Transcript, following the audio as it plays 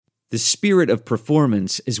The spirit of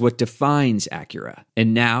performance is what defines Acura.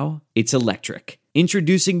 And now, it's electric.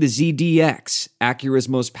 Introducing the ZDX, Acura's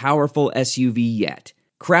most powerful SUV yet.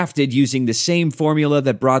 Crafted using the same formula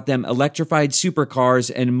that brought them electrified supercars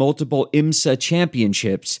and multiple IMSA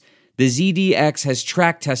championships, the ZDX has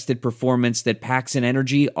track-tested performance that packs an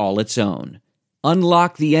energy all its own.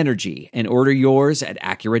 Unlock the energy and order yours at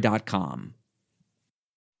Acura.com.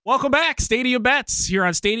 Welcome back, Stadium Bets. Here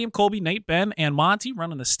on Stadium, Colby, Nate, Ben, and Monty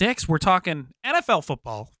running the sticks. We're talking NFL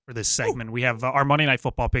football for this segment. We have our Monday Night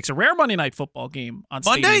Football picks, a rare Monday Night Football game on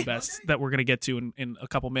Stadium Bets that we're going to get to in a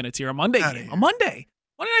couple minutes here. A Monday game. A Monday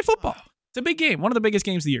Night Football. It's a big game, one of the biggest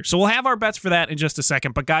games of the year. So we'll have our bets for that in just a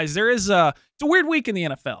second. But guys, it's a weird week in the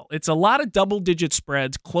NFL. It's a lot of double-digit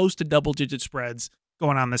spreads, close to double-digit spreads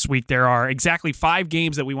going on this week. There are exactly 5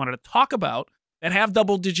 games that we wanted to talk about that have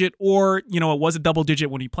double-digit, or, it was a double-digit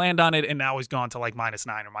when you planned on it, and now it's gone to like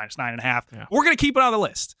 -9 or -9.5. Yeah. We're going to keep it on the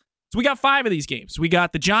list. So we got 5 of these games. We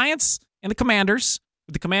got the Giants and the Commanders,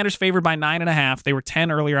 with the Commanders favored by 9.5. They were 10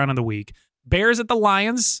 earlier on in the week. Bears at the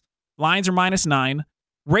Lions. Lions are -9.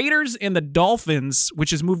 Raiders and the Dolphins, which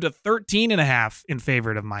has moved to 13.5 in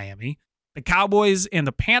favor of Miami. The Cowboys and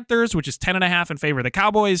the Panthers, which is 10.5 in favor of the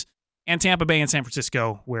Cowboys. And Tampa Bay and San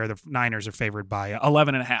Francisco, where the Niners are favored by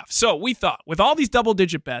 11.5. So we thought, with all these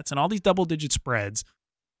double-digit bets and all these double-digit spreads,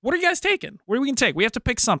 what are you guys taking? What are we going to take? We have to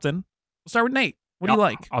pick something. We'll start with Nate. What do you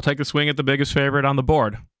like? I'll take a swing at the biggest favorite on the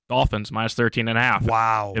board, Dolphins, -13.5.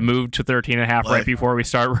 Wow. It moved to 13.5 right before we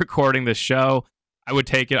start recording this show. I would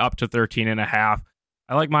take it up to 13.5.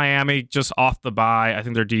 I like Miami just off the bye. I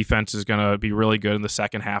think their defense is going to be really good in the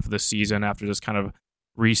second half of the season after this kind of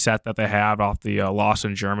reset that they have off the loss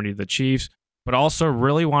in Germany to the Chiefs, but also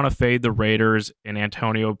really want to fade the Raiders in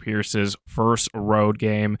Antonio Pierce's first road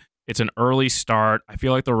game. It's an early start. I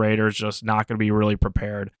feel like the Raiders just not going to be really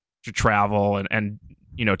prepared to travel and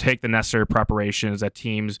take the necessary preparations that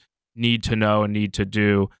teams need to know and need to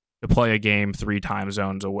do to play a game 3 time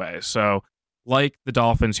zones away. So like the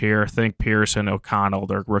Dolphins here, think Pierce and O'Connell,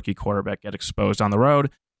 their rookie quarterback, get exposed on the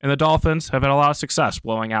road. And the Dolphins have had a lot of success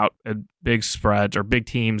blowing out big spreads or big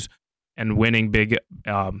teams and winning big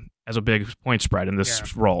as a big point spread in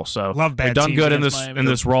this role. So they've done good in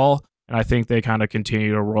this role, and I think they kind of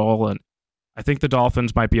continue to roll. And I think the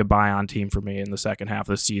Dolphins might be a buy-on team for me in the second half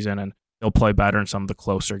of the season, and they'll play better in some of the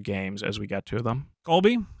closer games as we get to them.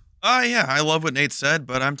 Colby? Yeah, I love what Nate said,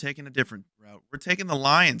 but I'm taking a different route. We're taking the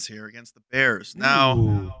Lions here against the Bears.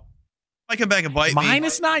 Now, I come back and bite me.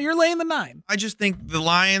 -9, you're laying the 9. I just think the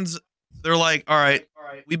Lions, they're like, all right,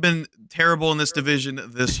 we've been terrible in this division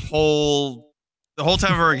the whole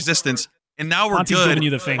time of our existence, and now we're Monty's good. Giving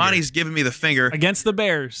you the finger. Monty's giving me the finger. Against the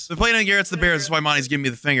Bears. They're playing against the Bears, that's why Monty's giving me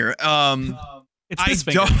the finger. It's this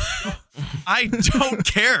finger. I don't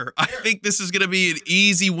care. I think this is going to be an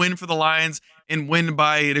easy win for the Lions and win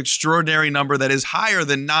by an extraordinary number that is higher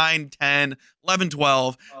than 9, 10, 11,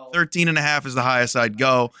 12. 13.5 is the highest I'd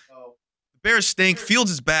go. Bears stink. Fields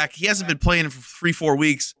is back. He hasn't been playing for 3-4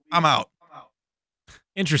 weeks. I'm out.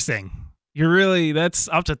 Interesting. That's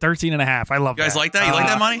up to 13.5. I love that. You guys like that? You like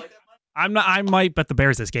that, Monty? I might bet the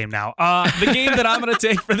Bears this game now. The game that I'm going to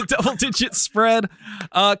take for the double-digit spread,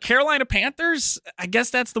 Carolina Panthers. I guess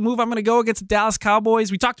that's the move I'm going to go against the Dallas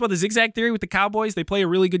Cowboys. We talked about the zigzag theory with the Cowboys. They play a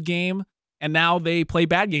really good game, and now they play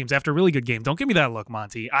bad games after a really good game. Don't give me that look,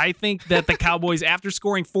 Monty. I think that the Cowboys, after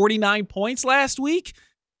scoring 49 points last week,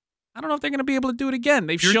 I don't know if they're going to be able to do it again.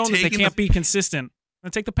 They've shown that they can't be consistent. I'm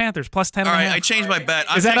going to take the Panthers +10.5. All right, I changed my bet.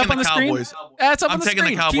 Is that up on the Cowboys. screen? That's up on the screen. I'm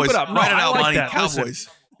taking the Cowboys. Keep it up. No, Write it I out, like Monty. that. Cowboys.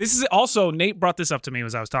 Listen, this is also, Nate brought this up to me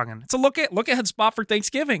as I was talking. It's a look ahead spot for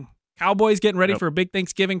Thanksgiving. Cowboys getting ready for a big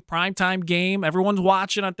Thanksgiving primetime game. Everyone's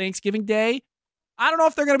watching on Thanksgiving Day. I don't know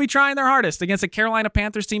if they're going to be trying their hardest against a Carolina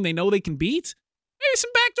Panthers team they know they can beat. Maybe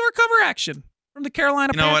some backdoor cover action from the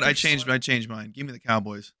Carolina Panthers. You know what? I changed mine. Give me the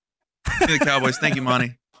Cowboys. Give me the Cowboys. Thank you,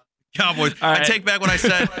 Monty. Cowboys. Right. I take back what I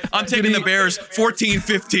said. I'm taking the Bears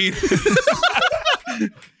 14-15.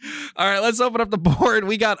 All right, let's open up the board.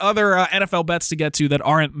 We got other NFL bets to get to that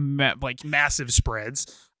aren't massive spreads.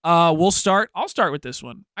 I'll start with this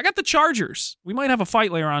one. I got the Chargers. We might have a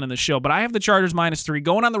fight later on in the show, but I have the Chargers -3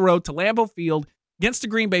 going on the road to Lambeau Field against the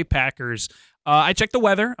Green Bay Packers. I checked the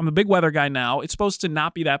weather. I'm a big weather guy now. It's supposed to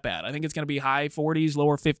not be that bad. I think it's going to be high 40s,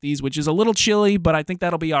 lower 50s, which is a little chilly, but I think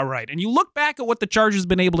that'll be all right. And you look back at what the Chargers have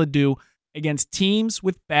been able to do against teams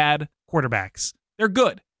with bad quarterbacks. They're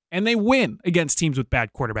good, and they win against teams with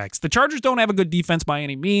bad quarterbacks. The Chargers don't have a good defense by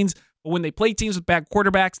any means, but when they play teams with bad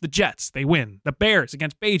quarterbacks, the Jets, they win. The Bears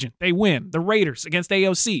against Bajan, they win. The Raiders against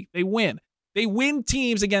AOC, they win. They win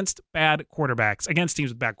teams against bad quarterbacks, against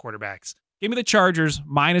teams with bad quarterbacks. Give me the Chargers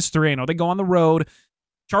 -3. I know they go on the road.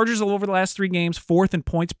 Chargers over the last 3 games, 4th in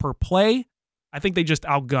points per play. I think they just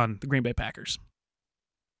outgunned the Green Bay Packers.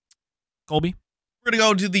 Colby? We're going to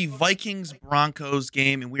go to the Vikings-Broncos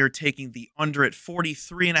game, and we are taking the under at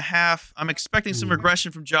 43.5. I'm expecting some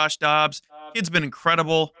regression from Josh Dobbs. Kid's been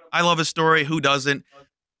incredible. I love his story. Who doesn't?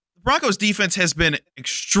 The Broncos defense has been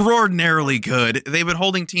extraordinarily good. They've been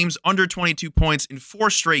holding teams under 22 points in 4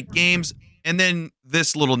 straight games. And then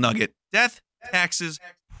this little nugget. Death, taxes,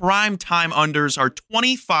 prime time unders are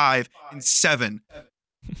 25 and 7.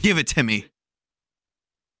 Give it to me.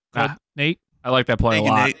 Nate? I like that play Thank a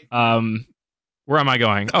you, lot. Nate. Where am I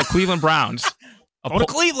going? Oh, Cleveland Browns. Go to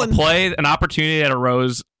Cleveland. An opportunity that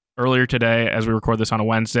arose earlier today as we record this on a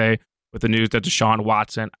Wednesday with the news that Deshaun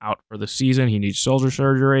Watson out for the season. He needs shoulder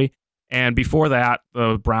surgery. And before that,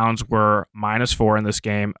 the Browns were -4 in this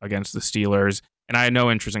game against the Steelers. And I had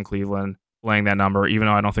no interest in Cleveland laying that number, even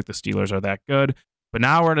though I don't think the Steelers are that good. But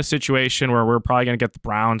now we're in a situation where we're probably going to get the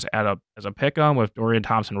Browns as a pick-em with Dorian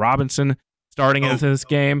Thompson-Robinson starting into this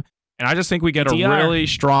game. And I just think we get a really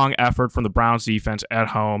strong effort from the Browns defense at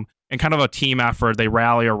home and kind of a team effort. They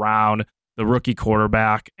rally around the rookie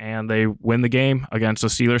quarterback and they win the game against a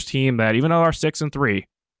Steelers team that, even though are 6-3,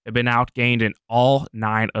 have been outgained in all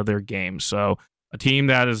 9 of their games. So a team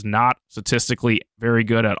that is not statistically very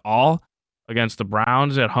good at all against the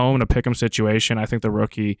Browns at home in a pick 'em situation. I think the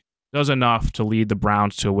rookie does enough to lead the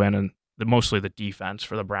Browns to win, and mostly the defense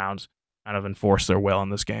for the Browns kind of enforce their will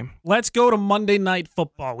in this game. Let's go to Monday Night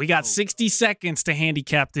Football. We got 60 seconds to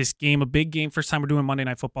handicap this game. A big game. First time we're doing Monday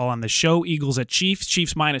Night Football on the show. Eagles at Chiefs.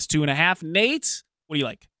 Chiefs -2.5. Nate, what do you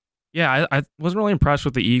like? Yeah, I wasn't really impressed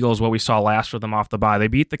with the Eagles, what we saw last for them off the bye. They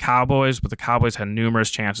beat the Cowboys, but the Cowboys had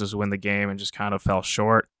numerous chances to win the game and just kind of fell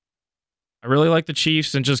short. I really like the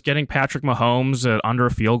Chiefs and just getting Patrick Mahomes at under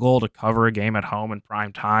a field goal to cover a game at home in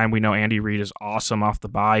prime time. We know Andy Reid is awesome off the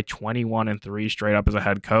bye, 21-3 straight up as a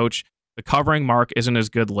head coach. The covering mark isn't as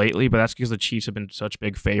good lately, but that's because the Chiefs have been such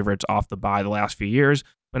big favorites off the bye the last few years.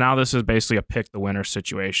 But now this is basically a pick the winner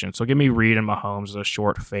situation. So give me Reid and Mahomes as a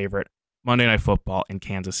short favorite. Monday Night Football in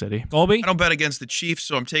Kansas City. Colby? I don't bet against the Chiefs,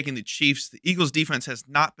 so I'm taking the Chiefs. The Eagles' defense has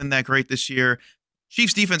not been that great this year.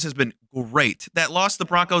 Chiefs' defense has been great. That loss to the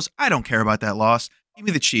Broncos, I don't care about that loss. Give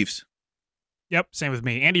me the Chiefs. Yep, same with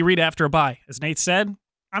me. Andy Reid after a bye. As Nate said,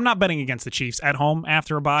 I'm not betting against the Chiefs at home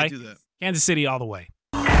after a bye. Do that. Kansas City all the way.